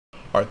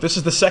All right, this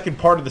is the second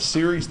part of the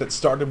series that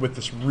started with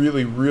this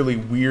really, really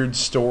weird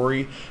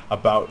story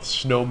about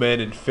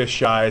snowmen and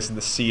fish eyes and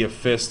the sea of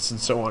fists and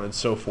so on and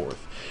so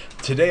forth.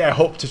 Today I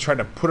hope to try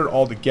to put it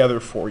all together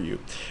for you.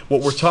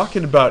 What we're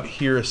talking about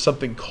here is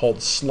something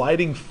called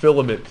sliding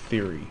filament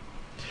theory.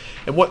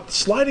 And what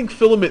sliding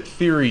filament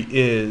theory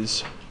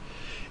is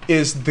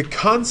the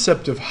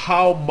concept of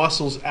how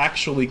muscles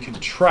actually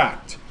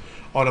contract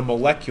on a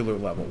molecular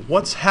level.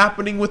 What's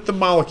happening with the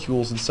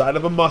molecules inside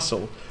of a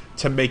muscle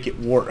to make it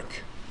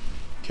work.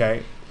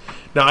 Okay?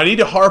 Now I need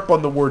to harp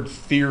on the word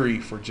theory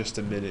for just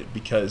a minute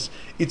because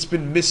it's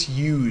been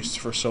misused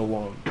for so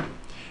long.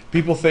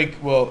 People think,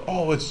 well,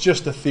 oh, it's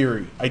just a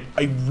theory. I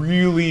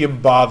really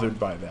am bothered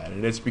by that.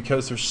 And it's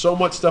because there's so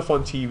much stuff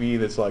on TV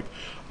that's like,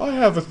 I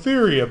have a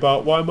theory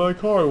about why my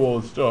car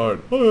won't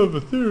start. I have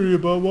a theory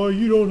about why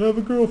you don't have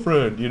a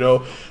girlfriend. You know,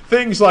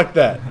 things like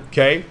that,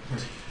 okay?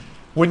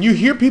 When you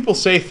hear people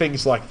say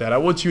things like that, I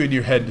want you in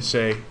your head to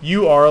say,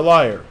 you are a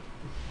liar.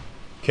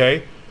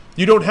 Okay?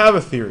 You don't have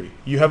a theory.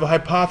 You have a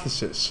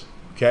hypothesis.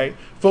 Okay?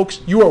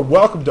 Folks, you are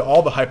welcome to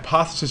all the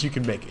hypotheses you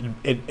can make.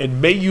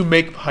 And may you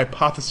make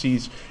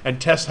hypotheses and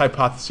test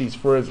hypotheses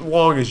for as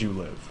long as you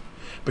live.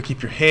 But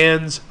keep your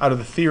hands out of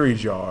the theory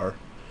jar.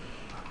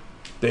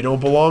 They don't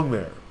belong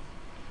there.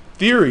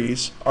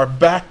 Theories are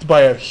backed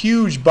by a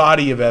huge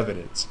body of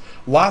evidence.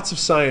 Lots of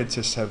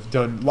scientists have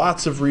done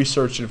lots of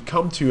research and have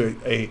come to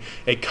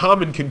a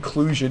common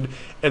conclusion,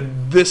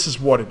 and this is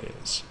what it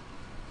is.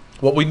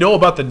 What we know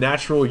about the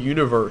natural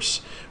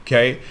universe,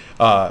 okay,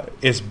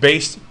 is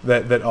based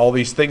that all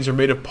these things are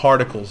made of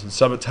particles and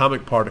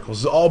subatomic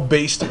particles. It's all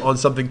based on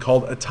something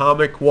called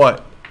atomic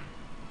what?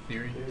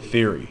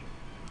 Theory.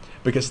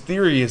 Because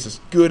theory is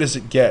as good as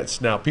it gets.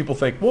 Now, people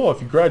think, well,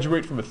 if you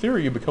graduate from a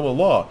theory, you become a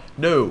law.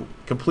 No,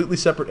 completely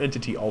separate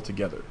entity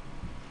altogether.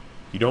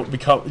 You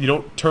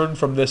don't turn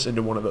from this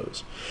into one of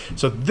those.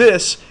 So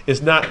this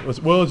is not,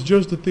 well, it's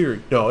just a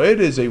theory. No, it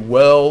is a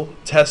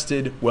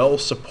well-tested,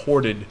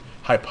 well-supported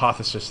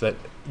hypothesis that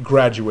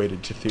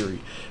graduated to theory.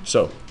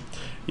 So,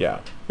 yeah,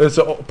 it's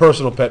a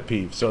personal pet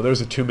peeve. So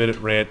there's a 2-minute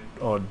rant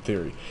on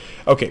theory.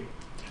 Okay,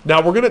 now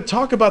we're going to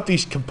talk about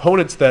these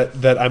components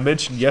that I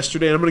mentioned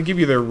yesterday, and I'm going to give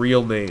you their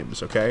real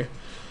names, okay?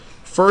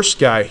 First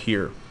guy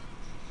here,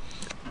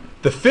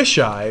 the fish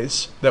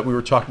eyes that we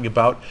were talking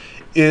about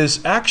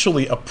is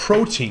actually a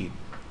protein.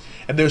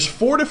 And there's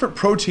 4 different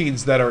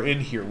proteins that are in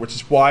here, which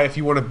is why if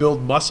you want to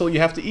build muscle, you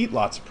have to eat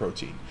lots of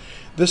protein.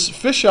 This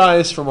fish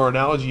eyes from our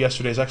analogy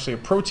yesterday is actually a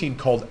protein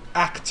called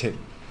actin.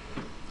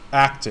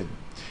 Actin.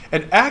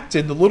 And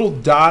actin, the little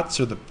dots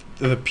or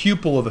the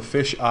pupil of the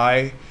fish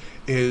eye,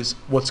 is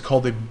what's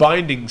called a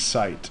binding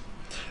site.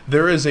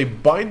 There is a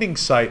binding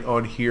site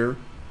on here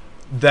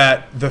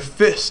that the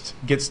fist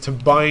gets to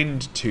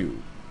bind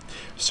to.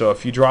 So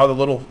if you draw the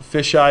little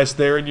fish eyes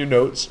there in your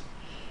notes,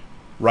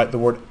 write the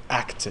word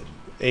actin.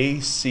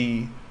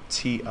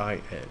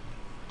 A-C-T-I-N.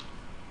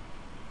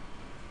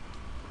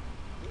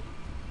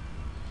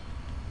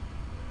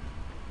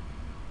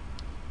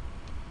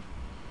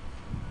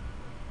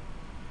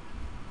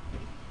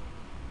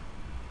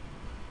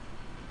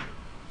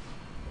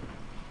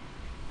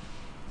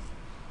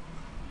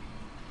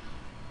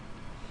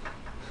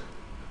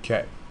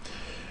 Okay.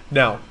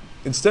 Now,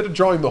 instead of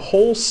drawing the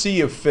whole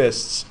sea of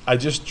fists, I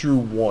just drew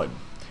one.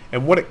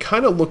 And what it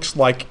kind of looks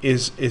like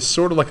is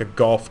sort of like a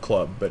golf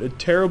club, but a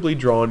terribly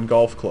drawn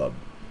golf club.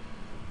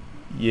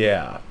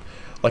 Yeah.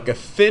 Like a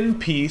thin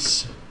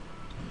piece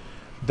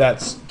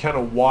that's kind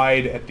of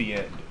wide at the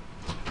end.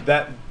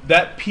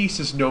 That piece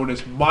is known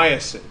as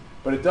myosin,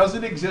 but it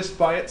doesn't exist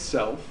by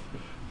itself.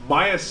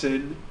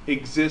 Myosin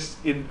exists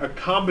in a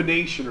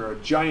combination or a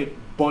giant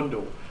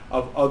bundle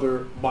of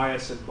other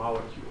myosin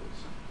molecules.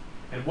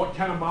 And what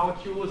kind of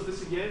molecule is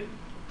this again?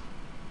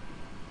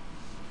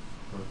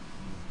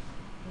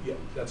 Yeah,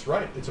 that's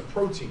right. It's a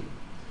protein.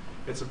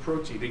 It's a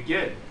protein.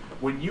 Again,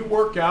 when you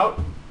work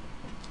out,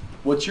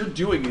 what you're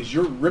doing is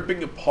you're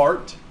ripping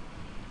apart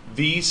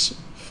these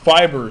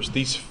fibers,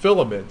 these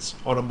filaments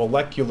on a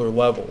molecular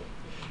level.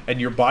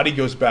 And your body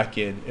goes back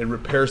in and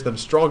repairs them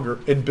stronger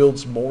and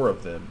builds more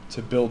of them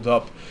to build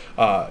up,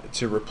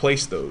 to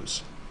replace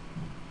those.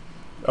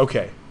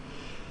 Okay.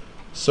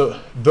 So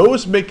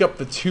those make up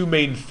the 2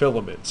 main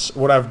filaments.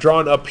 What I've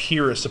drawn up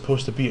here is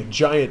supposed to be a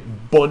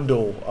giant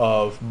bundle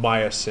of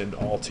myosin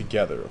all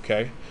together,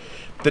 okay?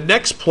 The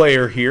next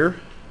player here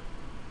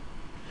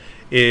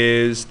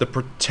is the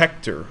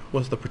protector.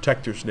 What's the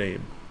protector's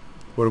name?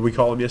 What did we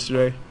call him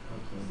yesterday?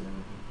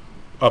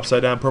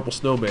 Upside down purple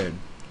snowman.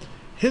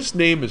 His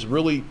name is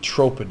really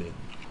troponin.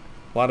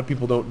 A lot of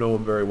people don't know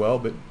him very well,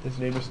 but his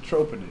name is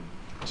troponin.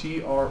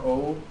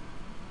 T-R-O-P-O-N-I-N.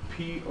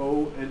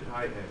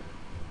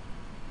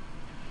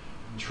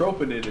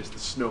 Troponin is the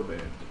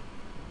snowman.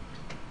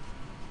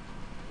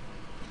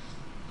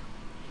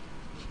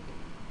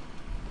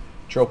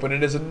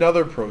 Troponin is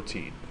another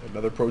protein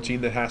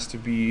that has to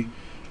be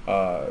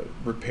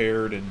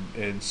repaired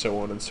and so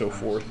on and so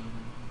forth.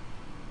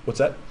 What's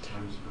that?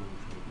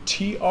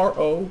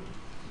 T-R-O-P-O-N-I-N.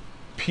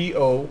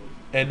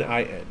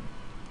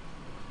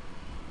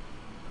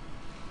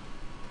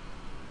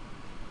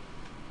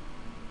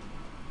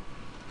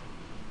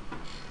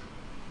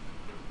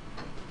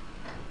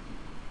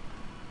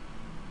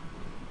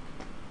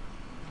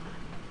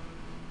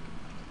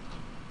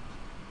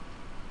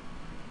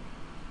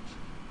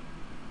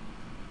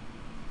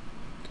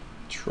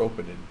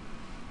 troponin.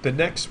 The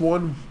next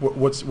one,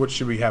 what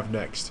should we have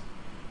next?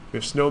 We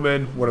have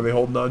snowmen. What are they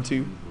holding on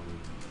to?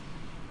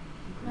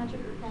 Magic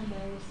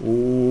cranberries.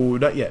 Oh,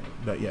 not yet.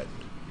 Not yet.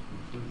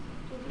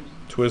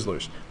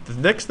 Twizzlers. The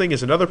next thing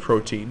is another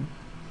protein.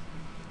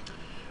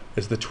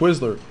 Is the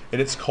twizzler,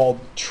 and it's called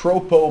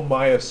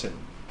tropomyosin.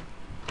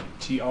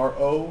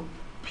 Tropomyosin.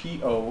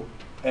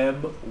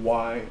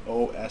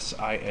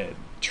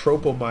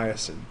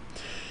 Tropomyosin.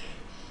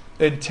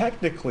 And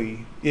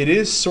technically, it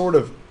is sort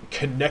of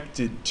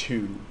connected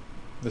to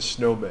the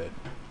snowmen.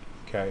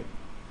 Okay.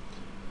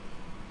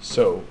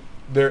 So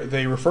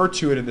they refer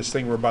to it in this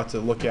thing we're about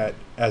to look at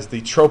as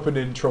the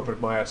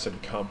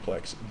troponin-tropomyosin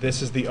complex.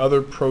 This is the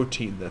other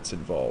protein that's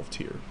involved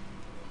here.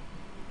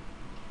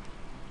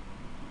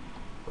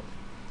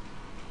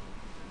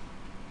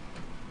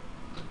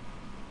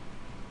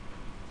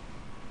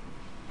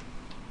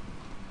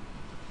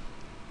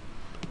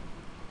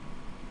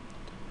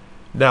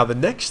 Now, the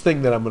next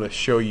thing that I'm going to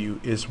show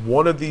you is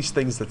one of these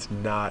things that's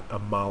not a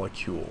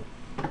molecule.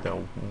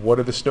 Now, what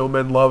do the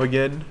snowmen love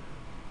again?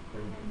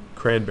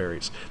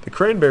 Cranberries. The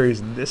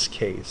cranberries in this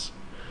case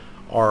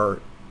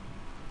are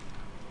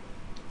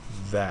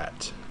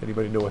that.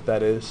 Anybody know what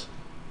that is?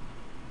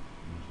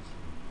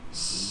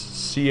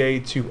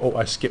 Ca2. Oh,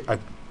 I skipped. I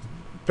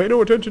pay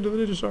no attention to the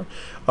ninja star.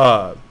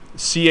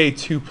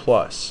 Ca2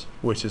 plus,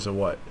 which is a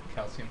what?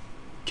 Calcium.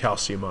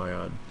 Calcium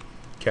ion.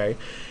 Okay.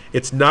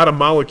 It's not a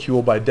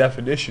molecule by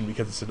definition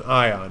because it's an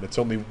ion. It's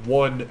only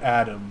one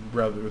atom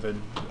rather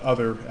than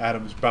other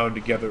atoms bound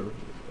together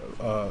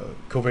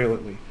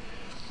covalently.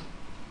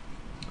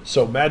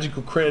 So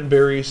magical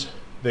cranberries,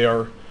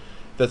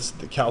 that's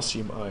the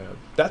calcium ion.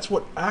 That's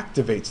what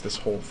activates this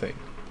whole thing.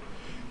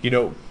 You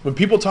know, when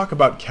people talk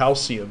about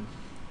calcium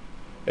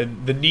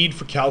and the need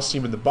for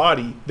calcium in the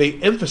body, they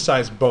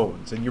emphasize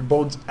bones, and your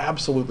bones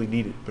absolutely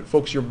need it. But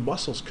folks, your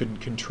muscles couldn't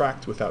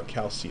contract without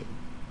calcium.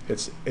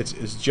 It's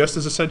just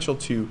as essential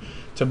to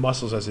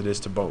muscles as it is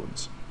to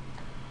bones.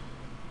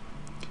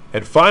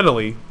 And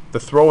finally, the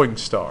throwing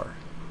star.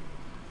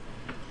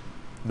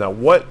 Now,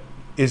 what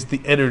is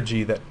the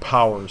energy that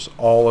powers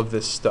all of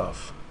this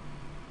stuff?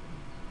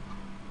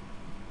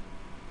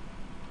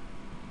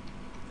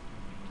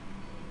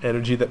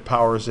 Energy that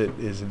powers it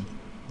is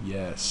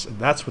yes, and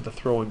that's what the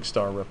throwing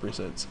star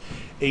represents.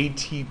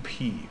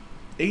 ATP.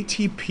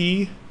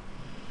 ATP,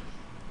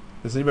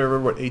 does anybody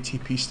remember what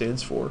ATP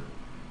stands for?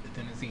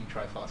 Adenosine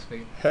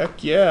triphosphate.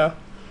 Heck yeah.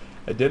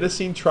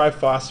 Adenosine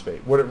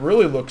triphosphate. What it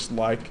really looks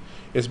like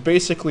is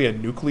basically a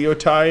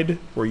nucleotide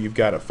where you've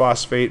got a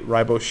phosphate,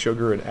 ribose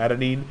sugar, and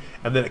adenine,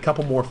 and then a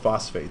couple more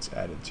phosphates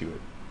added to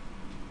it.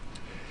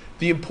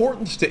 The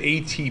importance to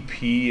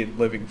ATP in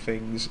living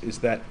things is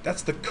that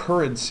that's the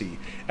currency.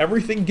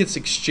 Everything gets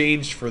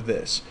exchanged for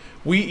this.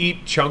 We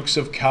eat chunks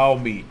of cow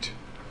meat.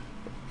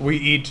 We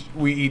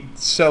eat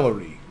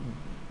celery,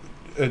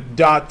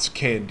 dots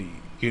candy,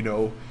 you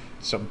know.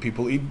 Some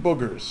people eat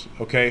boogers,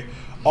 okay?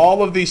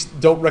 All of these,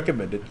 don't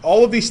recommend it.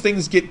 All of these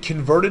things get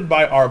converted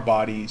by our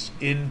bodies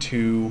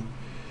into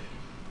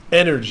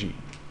energy,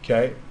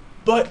 okay?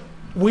 But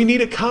we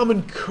need a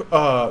common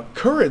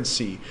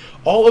currency.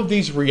 All of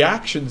these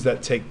reactions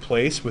that take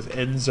place with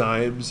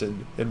enzymes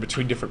and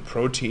between different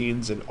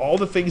proteins and all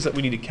the things that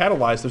we need to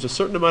catalyze, there's a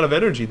certain amount of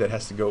energy that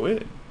has to go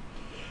in.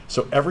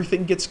 So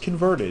everything gets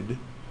converted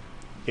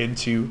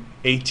into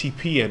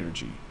ATP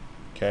energy.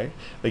 Okay,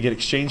 they get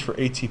exchanged for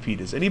ATP.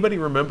 Does anybody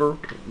remember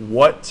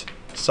what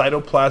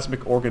cytoplasmic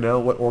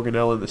organelle, what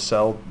organelle in the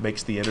cell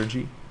makes the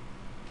energy?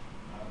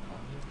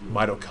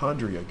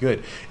 Mitochondria.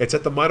 Good. It's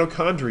at the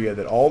mitochondria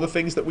that all the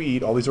things that we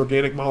eat, all these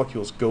organic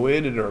molecules, go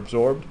in and are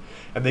absorbed,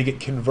 and they get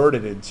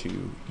converted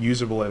into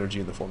usable energy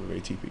in the form of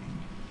ATP.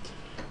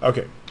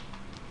 Okay.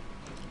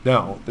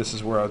 Now, this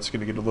is where it's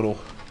going to get a little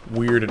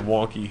weird and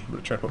wonky. I'm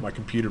going to try to put my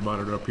computer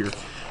monitor up here.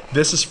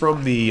 This is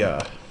from the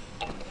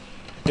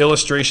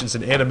illustrations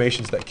and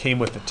animations that came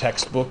with the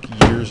textbook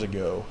years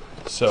ago.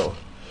 So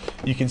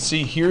you can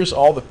see here's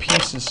all the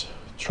pieces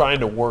trying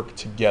to work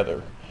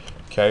together.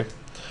 Okay,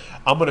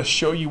 I'm going to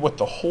show you what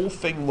the whole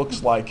thing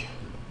looks like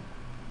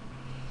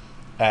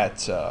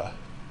at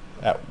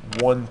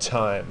one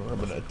time, or I'm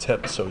going to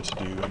attempt so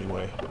to do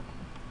anyway.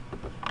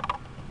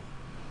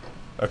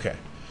 Okay.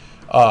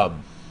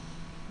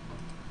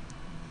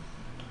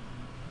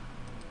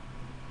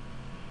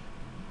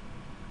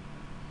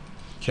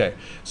 Okay,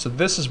 so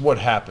this is what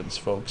happens,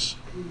 folks.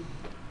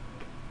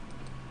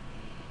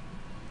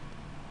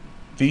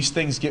 These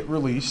things get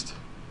released.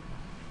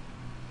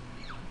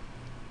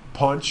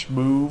 Punch,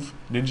 move,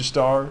 ninja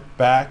star,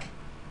 back,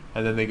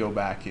 and then they go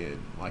back in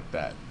like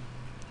that.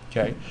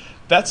 Okay?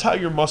 That's how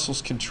your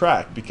muscles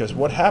contract, because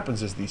what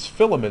happens is these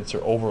filaments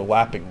are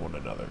overlapping one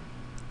another.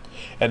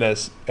 And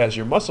as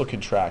your muscle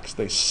contracts,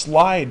 they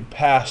slide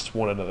past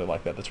one another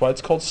like that. That's why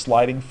it's called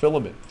sliding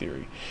filament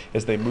theory,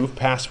 is they move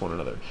past one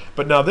another.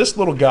 But now this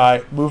little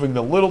guy moving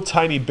the little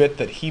tiny bit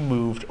that he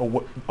moved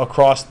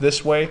across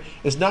this way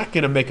is not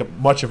going to make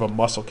much of a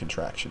muscle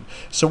contraction.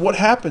 So what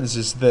happens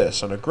is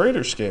this, on a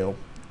greater scale,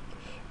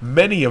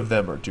 Many of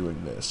them are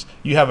doing this.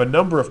 You have a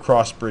number of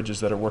cross bridges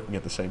that are working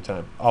at the same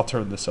time. I'll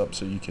turn this up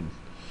so you can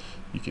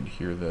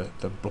hear the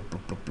blub,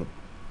 blub, blub, blub.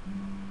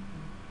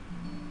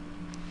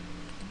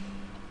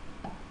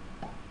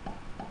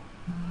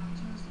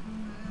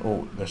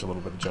 Oh, there's a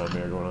little bit of John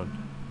Mayer going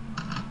on.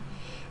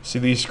 See,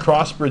 these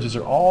cross bridges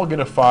are all going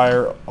to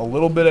fire a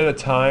little bit at a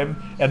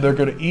time, and they're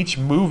going to each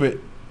move it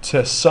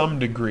to some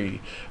degree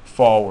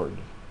forward.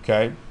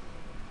 Okay.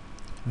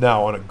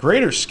 Now, on a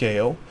greater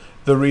scale,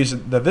 the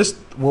reason that this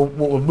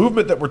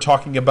movement that we're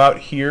talking about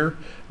here,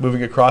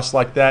 moving across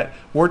like that,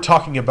 we're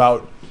talking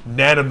about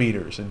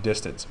nanometers in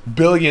distance,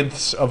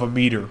 billionths of a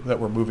meter that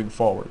we're moving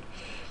forward.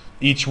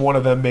 Each one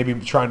of them maybe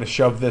trying to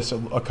shove this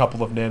a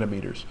couple of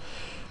nanometers.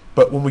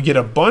 But when we get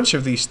a bunch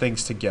of these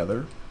things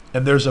together,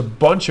 and there's a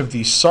bunch of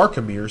these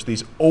sarcomeres,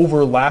 these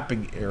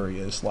overlapping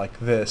areas like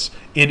this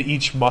in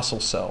each muscle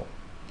cell.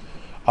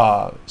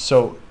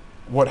 So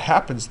what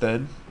happens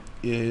then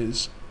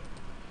is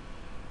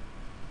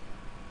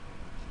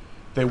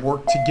they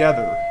work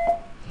together,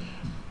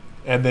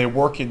 and they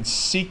work in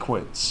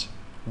sequence.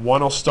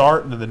 One will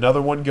start, and then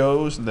another one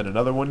goes, and then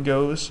another one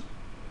goes,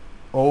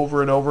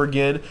 over and over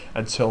again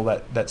until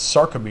that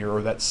sarcomere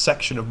or that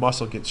section of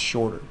muscle gets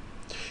shorter.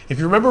 If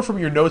you remember from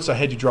your notes, I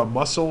had you draw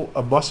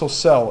a muscle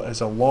cell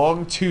as a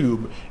long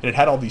tube, and it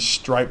had all these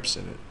stripes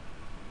in it.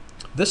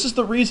 This is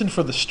the reason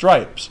for the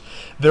stripes.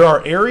 There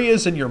are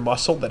areas in your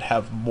muscle that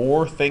have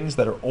more things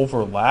that are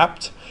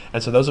overlapped,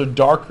 and so those are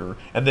darker,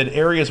 and then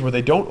areas where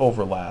they don't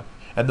overlap,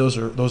 and those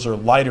are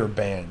lighter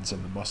bands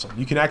in the muscle.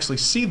 You can actually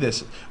see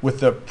this with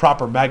the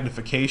proper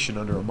magnification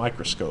under a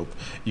microscope.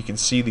 You can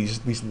see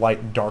these light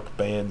and dark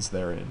bands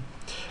therein.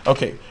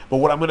 Okay, but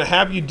what I'm going to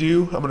have you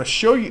do, I'm going to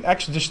show you,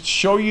 actually just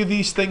show you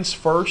these things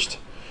first,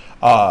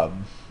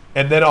 and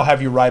then I'll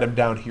have you write them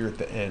down here at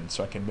the end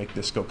so I can make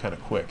this go kind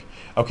of quick.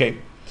 Okay,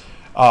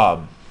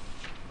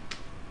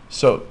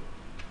 so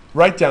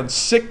write down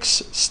 6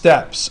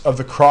 steps of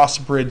the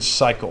Crossbridge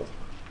Cycle.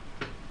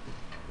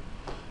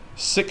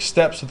 6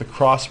 steps of the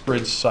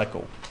Crossbridge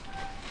Cycle.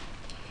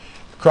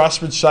 The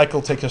Crossbridge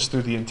Cycle takes us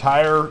through the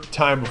entire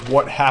time of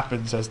what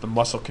happens as the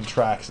muscle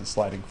contracts in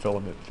sliding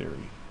filament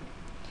theory.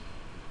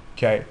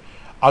 Okay,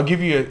 I'll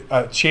give you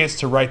a chance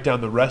to write down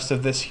the rest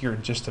of this here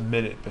in just a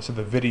minute, so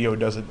the video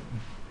doesn't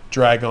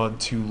drag on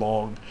too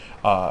long.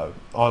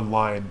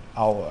 Online,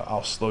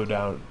 I'll slow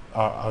down.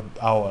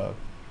 I'll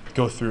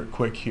go through it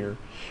quick here.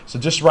 So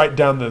just write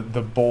down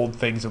the bold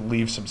things and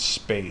leave some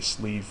space.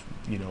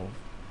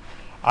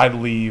 I'd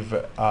leave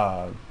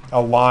a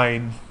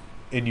line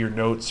in your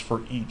notes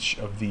for each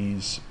of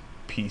these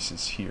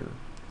pieces here.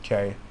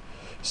 Okay,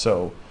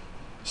 so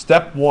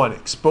step 1,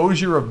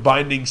 exposure of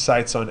binding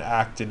sites on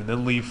actin, and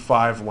then leave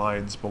 5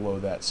 lines below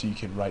that so you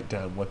can write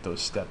down what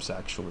those steps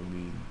actually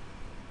mean.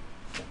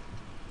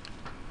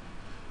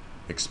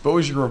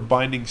 Exposure of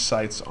binding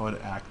sites on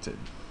actin.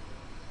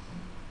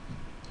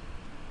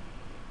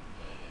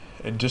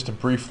 And just to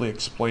briefly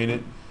explain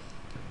it,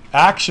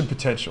 action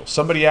potential.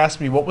 Somebody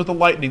asked me, what was the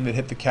lightning that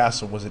hit the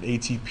castle? Was it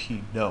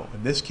ATP? No.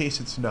 In this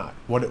case, it's not.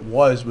 What it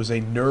was a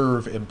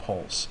nerve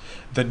impulse.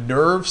 The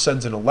nerve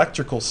sends an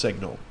electrical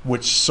signal,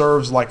 which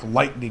serves like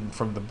lightning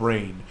from the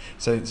brain,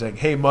 saying,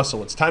 hey,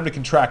 muscle, it's time to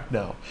contract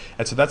now.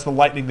 And so that's the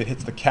lightning that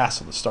hits the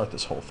castle to start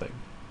this whole thing.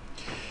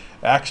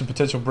 Action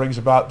potential brings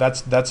about,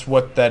 that's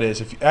what that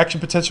is. If action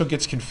potential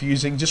gets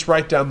confusing, just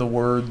write down the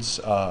words,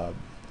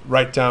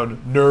 write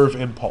down nerve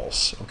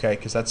impulse, okay,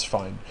 because that's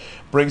fine.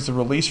 Brings the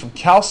release from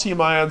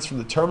calcium ions from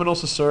the terminal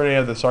cisternae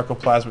of the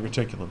sarcoplasmic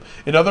reticulum.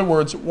 In other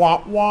words,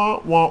 wah,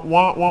 wah, wah,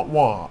 wah, wah,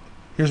 wah.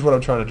 Here's what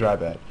I'm trying to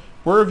drive at.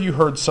 Where have you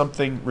heard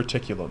something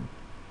reticulum?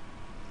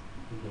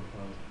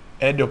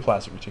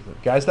 Endoplasmic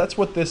reticulum. Guys, that's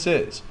what this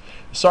is.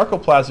 The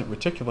sarcoplasmic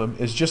reticulum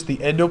is just the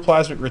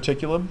endoplasmic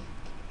reticulum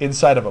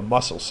inside of a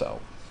muscle cell.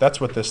 That's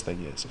what this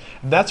thing is.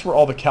 And that's where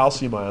all the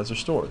calcium ions are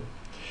stored.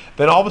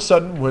 Then all of a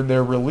sudden, when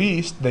they're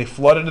released, they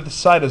flood into the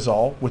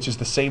cytosol, which is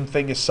the same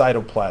thing as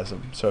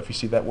cytoplasm. So if you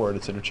see that word,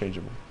 it's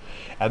interchangeable.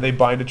 And they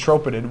bind to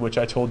troponin, which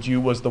I told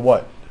you was the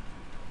what?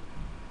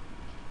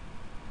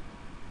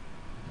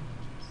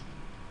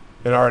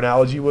 In our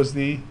analogy was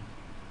the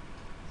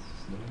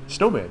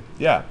snowman,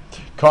 yeah.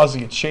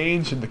 Causing a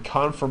change in the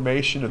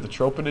conformation of the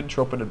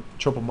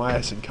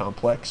tropomyosin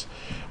complex,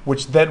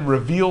 which then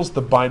reveals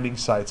the binding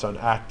sites on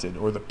actin,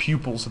 or the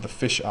pupils of the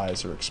fish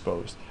eyes are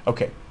exposed.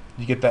 Okay.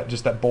 You get that,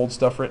 just that bold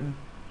stuff written?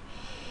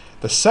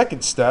 The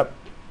second step,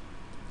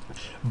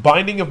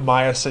 binding of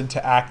myosin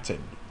to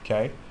actin.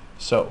 Okay,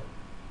 so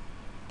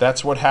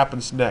that's what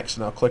happens next.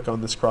 And I'll click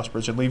on this cross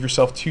bridge and leave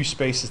yourself 2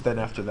 spaces then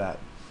after that.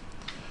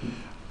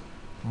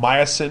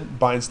 Myosin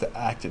binds to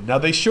actin. Now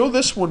they show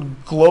this one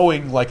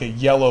glowing like a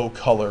yellow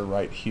color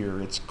right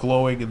here. It's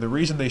glowing, and the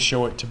reason they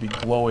show it to be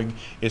glowing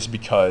is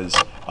because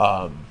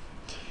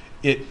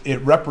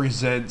it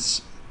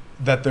represents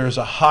that there's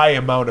a high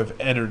amount of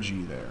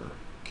energy there.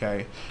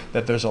 Okay,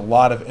 that there's a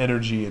lot of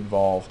energy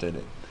involved in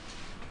it.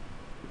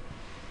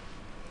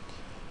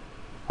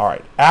 All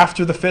right,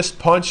 after the fist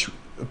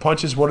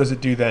punches, what does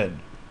it do then?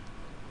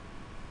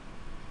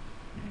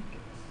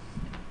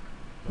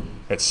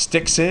 It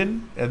sticks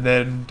in and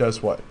then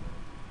does what?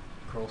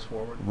 Rolls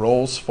forward.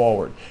 Rolls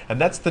forward. And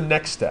that's the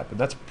next step. And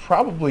that's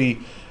probably,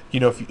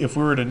 if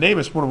we were to name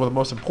it, it's one of the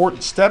most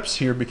important steps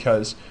here,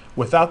 because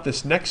without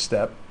this next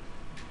step,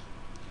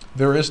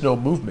 there is no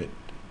movement.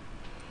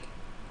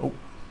 Oh,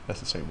 that's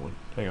the same one.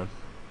 Hang on.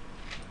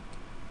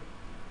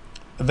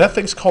 And that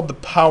thing's called the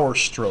power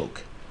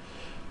stroke.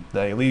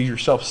 Now you leave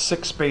yourself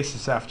 6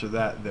 spaces after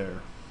that there.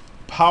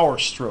 Power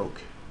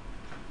stroke.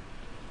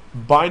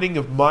 Binding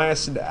of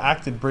myosin to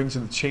actin brings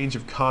in the change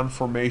of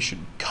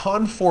conformation.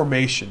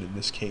 Conformation in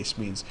this case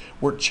means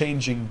we're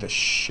changing the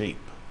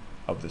shape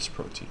of this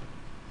protein.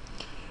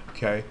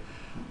 Okay?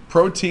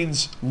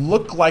 Proteins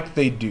look like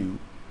they do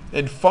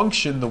and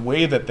function the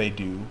way that they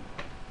do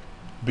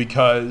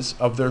because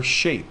of their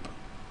shape.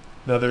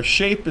 Now their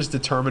shape is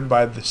determined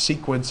by the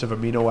sequence of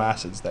amino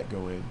acids that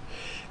go in.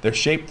 Their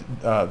shape,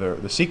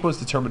 the sequence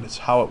determines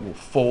how it will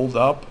fold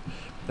up,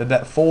 and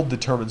that fold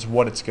determines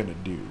what it's going to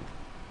do.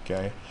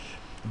 Okay?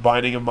 The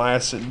binding of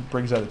myosin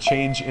brings out a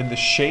change in the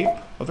shape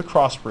of the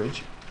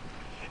crossbridge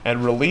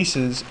and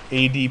releases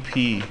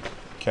ADP.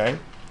 Okay?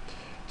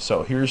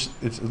 So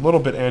it's a little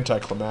bit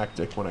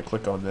anticlimactic when I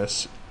click on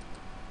this.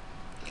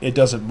 It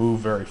doesn't move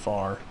very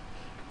far.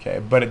 Okay,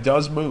 but it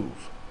does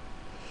move.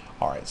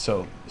 All right,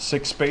 so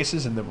 6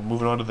 spaces, and then we're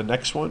moving on to the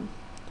next one.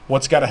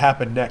 What's got to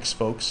happen next,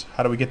 folks?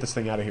 How do we get this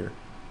thing out of here?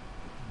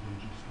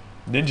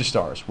 Ninja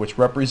stars, which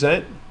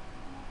represent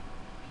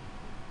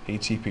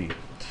ATP.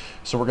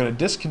 So we're going to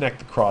disconnect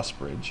the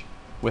crossbridge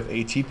with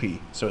ATP.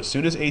 So as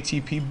soon as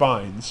ATP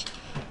binds,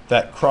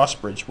 that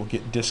crossbridge will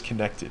get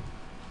disconnected.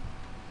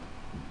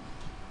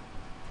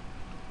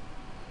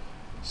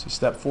 So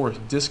step 4 is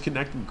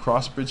disconnecting the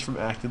crossbridge from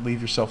actin.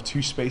 Leave yourself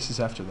 2 spaces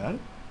after that.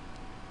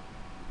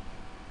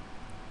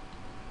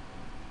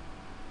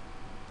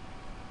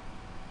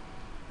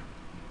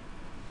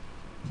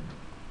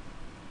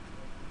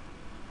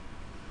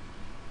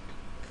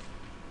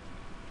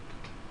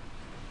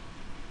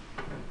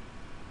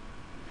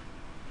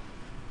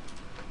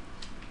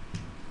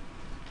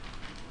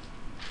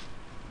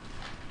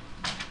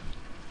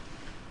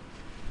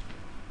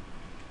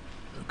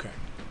 Okay,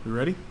 you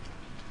ready?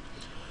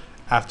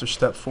 After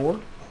step 4,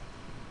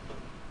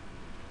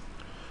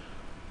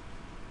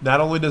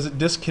 not only does it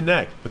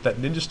disconnect, but that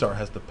ninja star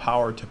has the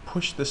power to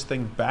push this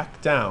thing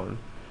back down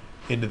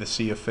into the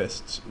sea of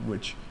fists,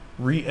 which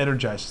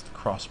re-energizes the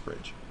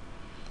crossbridge.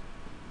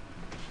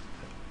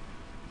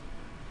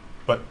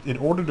 But in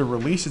order to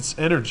release its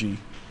energy,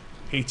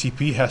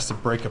 ATP has to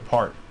break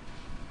apart.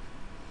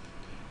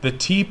 The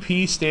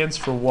TP stands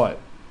for what?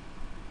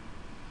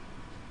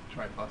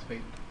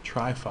 Triphosphate.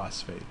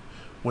 Triphosphate.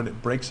 When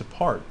it breaks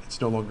apart, it's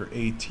no longer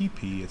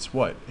ATP, it's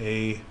what?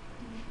 ADP.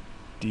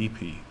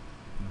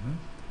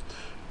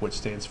 What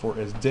stands for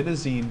is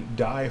adenosine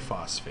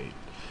diphosphate.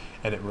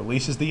 And it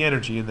releases the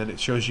energy, and then it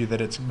shows you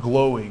that it's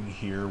glowing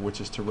here, which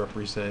is to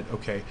represent,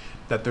 okay,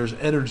 that there's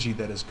energy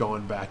that has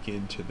gone back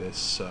into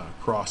this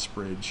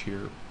crossbridge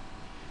here.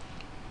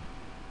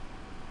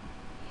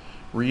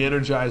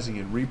 Re-energizing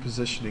and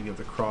repositioning of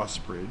the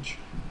crossbridge.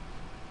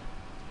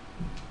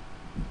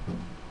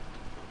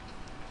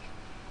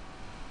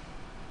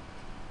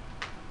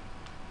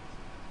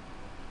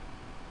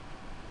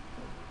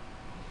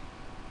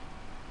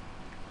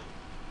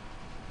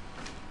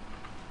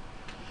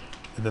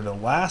 And then the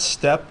last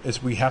step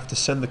is we have to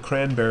send the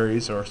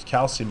cranberries or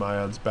calcium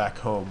ions back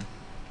home.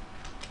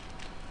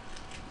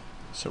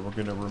 So we're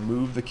going to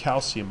remove the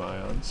calcium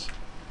ions.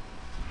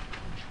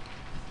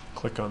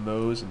 Click on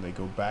those and they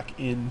go back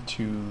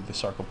into the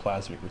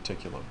sarcoplasmic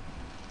reticulum.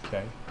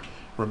 Okay?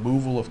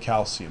 Removal of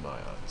calcium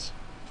ions.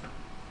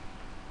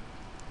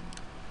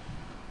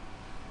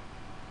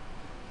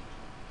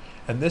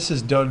 And this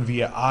is done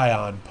via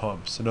ion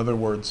pumps. In other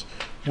words,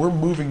 we're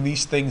moving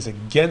these things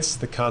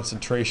against the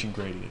concentration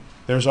gradient.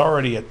 There's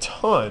already a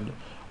ton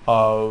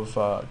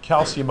of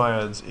calcium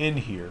ions in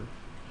here,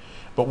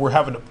 but we're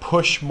having to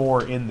push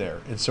more in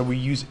there. And so we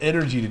use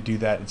energy to do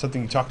that. It's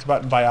something you talked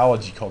about in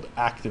biology called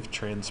active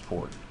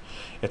transport.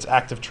 It's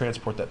active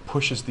transport that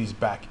pushes these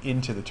back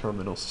into the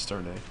terminal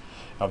cisternae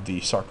of the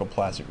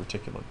sarcoplasmic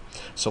reticulum.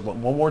 So one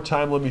more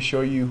time, let me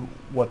show you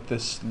what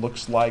this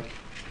looks like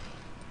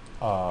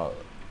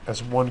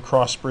as one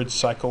crossbridge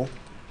cycle.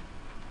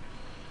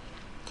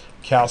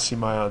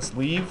 Calcium ions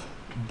leave,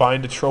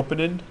 bind to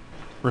troponin,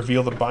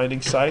 reveal the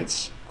binding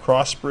sites,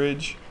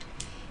 crossbridge,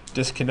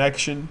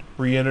 disconnection,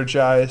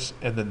 re-energize,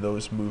 and then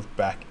those move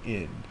back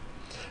in.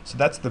 So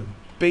that's the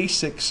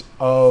basics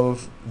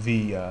of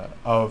the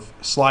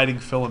sliding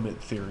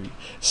filament theory,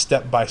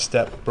 step by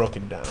step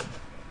broken down.